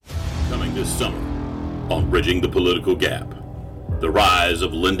coming this summer on Bridging the Political Gap. The rise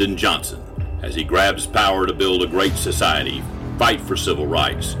of Lyndon Johnson as he grabs power to build a great society, fight for civil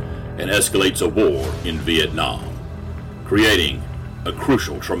rights, and escalates a war in Vietnam, creating a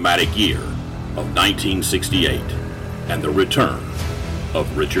crucial traumatic year of 1968 and the return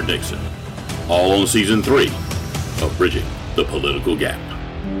of Richard Nixon. All on Season 3 of Bridging the Political Gap.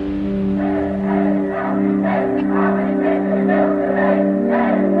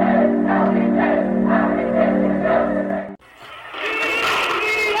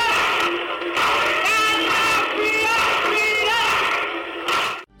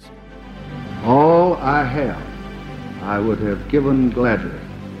 All I have, I would have given gladly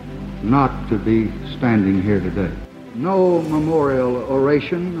not to be standing here today. No memorial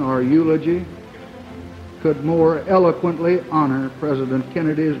oration or eulogy could more eloquently honor President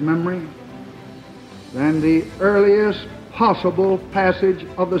Kennedy's memory than the earliest possible passage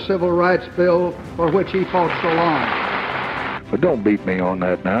of the Civil Rights Bill for which he fought so long. But don't beat me on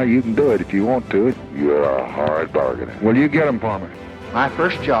that now. You can do it if you want to. You're a hard bargainer. Well, you get them for me. My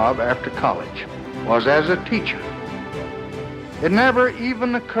first job after college was as a teacher. It never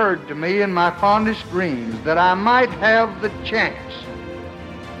even occurred to me in my fondest dreams that I might have the chance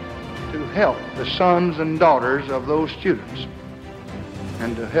to help the sons and daughters of those students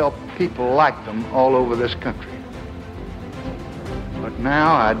and to help people like them all over this country. But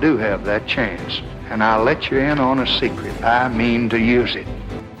now I do have that chance, and I'll let you in on a secret. I mean to use it.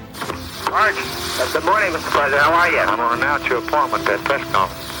 Mark, good morning, Mr. President. How are you? I'm going to announce your appointment at press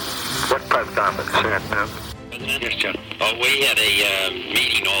conference. What press conference, sir? Yes, John. Oh, we had a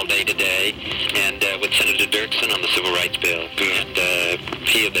meeting all day today, and with Senator Dirksen on the Civil Rights Bill, and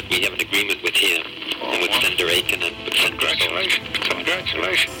feel that we have an agreement with him, and with Senator Aiken and with Senator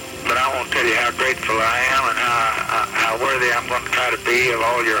Congratulations. But I won't tell you how grateful I am and how worthy I'm going to try to be of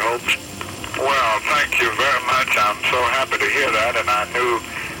all your hopes. Well, thank you very much. I'm so happy to hear that, and I knew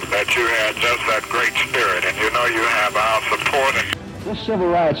that you had just that great spirit, and you know you have our support. This Civil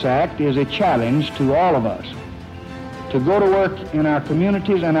Rights Act is a challenge to all of us to go to work in our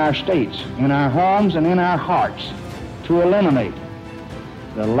communities and our states, in our homes and in our hearts, to eliminate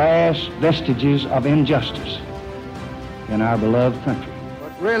the last vestiges of injustice in our beloved country.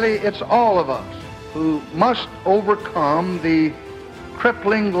 But really, it's all of us who must overcome the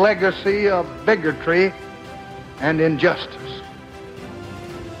crippling legacy of bigotry and injustice.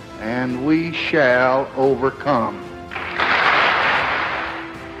 And we shall overcome.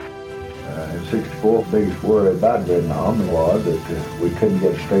 In 64, the biggest worry about Vietnam was that we couldn't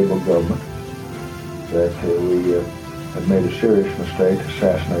get a stable government, that we had made a serious mistake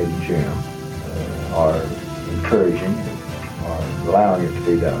assassinating Jim, or encouraging or allowing it to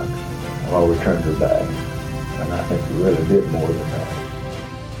be done while we turned our back. And I think we really did more than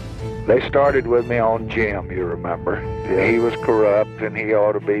that. They started with me on Jim, you remember. Yeah. He was corrupt and he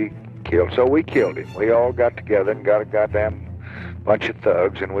ought to be killed. So we killed him. We all got together and got a goddamn bunch of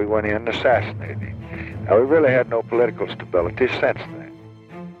thugs, and we went in and assassinated him. Now, we really had no political stability since then.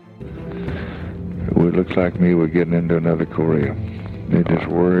 It looks like me, we're getting into another Korea. It just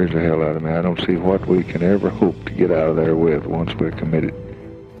worries the hell out of me. I don't see what we can ever hope to get out of there with once we're committed.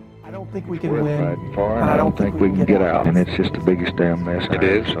 I don't think we can we're win. Fighting for, and I don't think we can get out. And it's just the biggest damn mess. It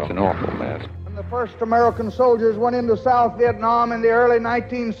is. It's an awful mess. When the first American soldiers went into South Vietnam in the early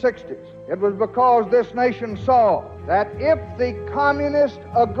 1960s, it was because this nation saw that if the communist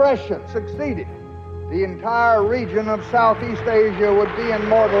aggression succeeded, the entire region of Southeast Asia would be in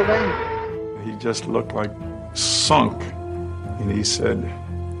mortal danger. He just looked like sunk, and he said,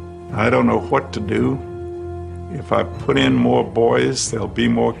 I don't know what to do. If I put in more boys, there'll be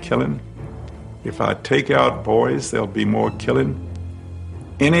more killing. If I take out boys, there'll be more killing.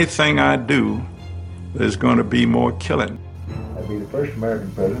 Anything I do, there's going to be more killing. I'd be the first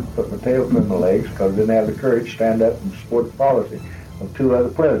American president to put my tail between my legs because I didn't have the courage to stand up and support the policy of two other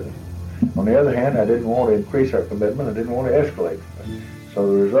presidents. On the other hand, I didn't want to increase our commitment. I didn't want to escalate. So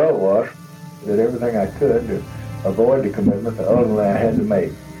the result was I did everything I could to avoid the commitment that ultimately I had to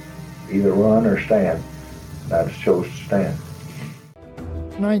make, either run or stand. And I just chose to stand.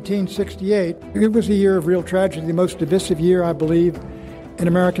 1968, it was a year of real tragedy, the most divisive year, I believe, in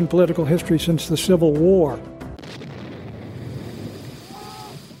American political history since the Civil War.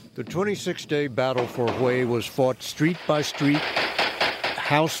 The 26-day battle for Hue was fought street by street,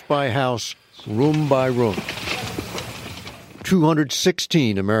 house by house, room by room.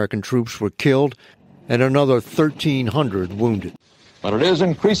 216 American troops were killed and another 1,300 wounded. But it is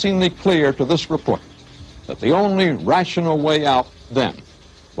increasingly clear to this report that the only rational way out then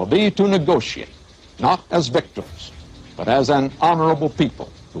will be to negotiate, not as victors, but as an honorable people,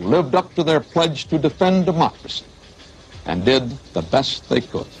 who lived up to their pledge to defend democracy and did the best they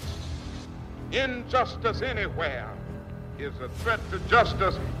could. Injustice anywhere is a threat to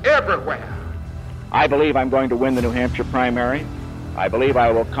justice everywhere. I believe I'm going to win the New Hampshire primary. I believe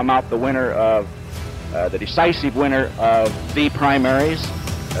I will come out the winner of the decisive winner of the primaries.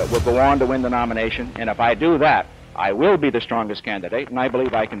 Will go on to win the nomination, and if I do that, I will be the strongest candidate, and I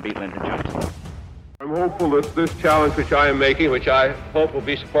believe I can beat Lyndon Johnson. I'm hopeful that this challenge which I am making, which I hope will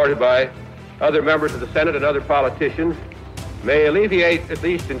be supported by other members of the Senate and other politicians, may alleviate, at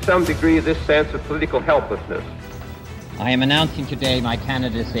least in some degree, this sense of political helplessness. I am announcing today my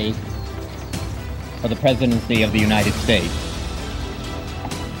candidacy for the presidency of the United States.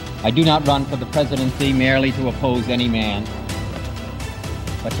 I do not run for the presidency merely to oppose any man,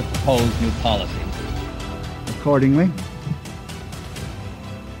 but to propose new policy. Accordingly,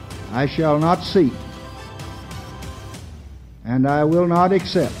 I shall not seek, and I will not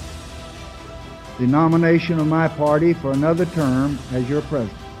accept the nomination of my party for another term as your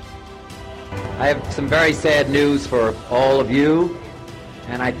president. I have some very sad news for all of you,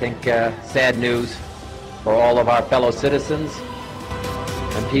 and I think sad news for all of our fellow citizens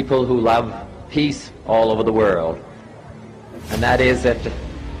and people who love peace all over the world. And that is that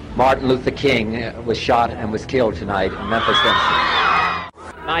Martin Luther King was shot and was killed tonight in Memphis, Tennessee.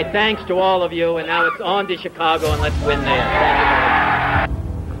 My thanks to all of you, and now it's on to Chicago, and let's win there. Thank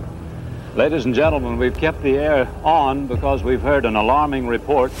you. Ladies and gentlemen, we've kept the air on because we've heard an alarming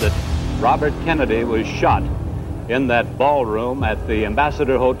report that Robert Kennedy was shot in that ballroom at the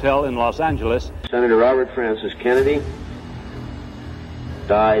Ambassador Hotel in Los Angeles. Senator Robert Francis Kennedy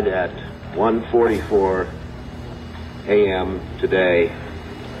died at 1:44 a.m. today,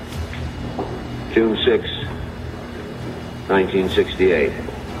 June 6, 1968.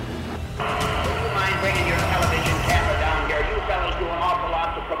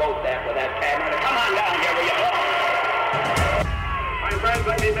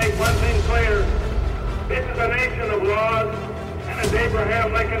 Let me make one thing clear. This is a nation of laws, and as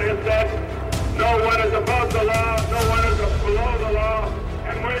Abraham Lincoln has said, no one is above the law, no one is below the law,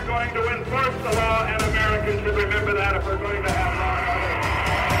 and we're going to enforce the law, and Americans should remember that if we're going to have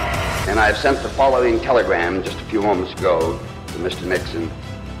law. And I've sent the following telegram just a few moments ago to Mr. Nixon.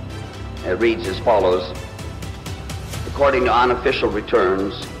 It reads as follows: according to unofficial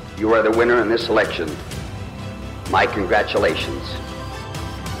returns, you are the winner in this election. My congratulations.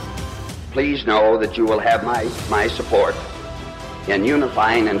 Please know that you will have my support in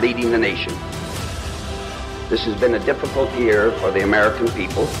unifying and leading the nation. This has been a difficult year for the American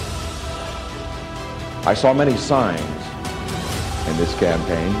people. I saw many signs in this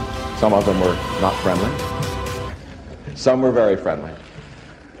campaign. Some of them were not friendly. Some were very friendly.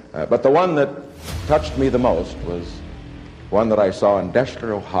 But the one that touched me the most was one that I saw in Deshler,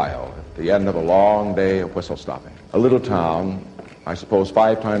 Ohio, at the end of a long day of whistle stopping. A little town, I suppose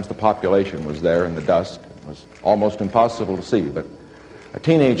 5 times the population was there in the dusk. It was almost impossible to see, but a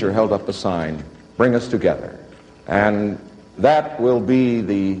teenager held up a sign, "Bring us together." And that will be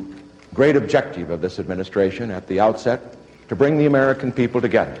the great objective of this administration at the outset, to bring the American people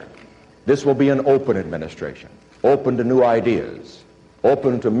together. This will be an open administration, open to new ideas,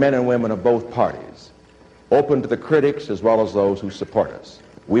 open to men and women of both parties, open to the critics as well as those who support us.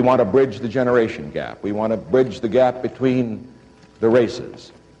 We want to bridge the generation gap. We want to bridge the gap between the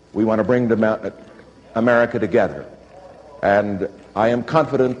races. We want to bring America together. And I am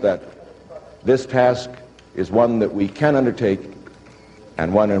confident that this task is one that we can undertake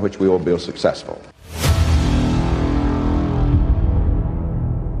and one in which we will be successful.